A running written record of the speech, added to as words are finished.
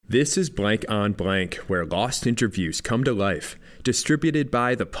This is Blank on Blank, where lost interviews come to life. Distributed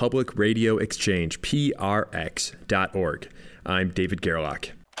by the Public Radio Exchange, prx.org. I'm David Gerlach.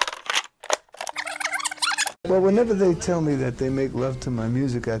 Well, whenever they tell me that they make love to my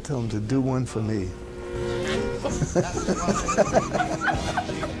music, I tell them to do one for me.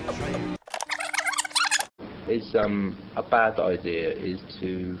 It's a bad idea is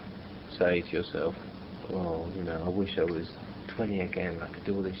to say to yourself, oh, you know, I wish I was 20 again, I could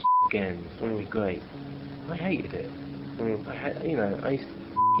do all this again, it's going to be great. I hated it. I used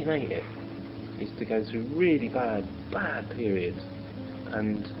to hate it. I used to go through really bad periods.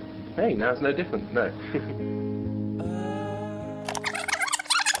 And, hey, now it's no different, no.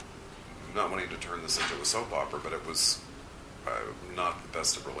 Not wanting to turn this into a soap opera, but it was not the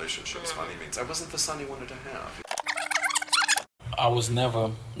best of relationships, by any means. I wasn't the son he wanted to have. I was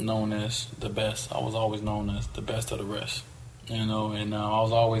never known as the best. I was always known as the best of the rest. You know, and I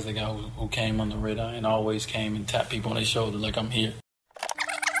was always the guy who came on the radar and always came and tapped people on their shoulder like, I'm here.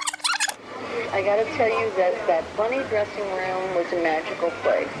 I gotta tell you that funny dressing room was a magical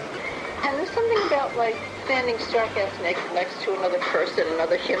place. And there's something about, like, standing stark-ass naked next to another person,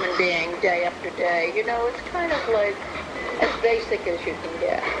 another human being, day after day. You know, it's kind of like as basic as you can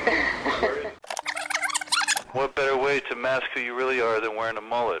get. What better way to mask who you really are than wearing a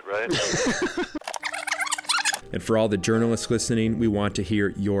mullet, right? And for all the journalists listening, we want to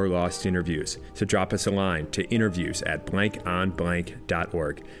hear your lost interviews. So drop us a line to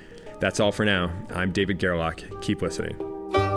interviews@blankonblank.org. That's all for now. I'm David Gerlach. Keep listening.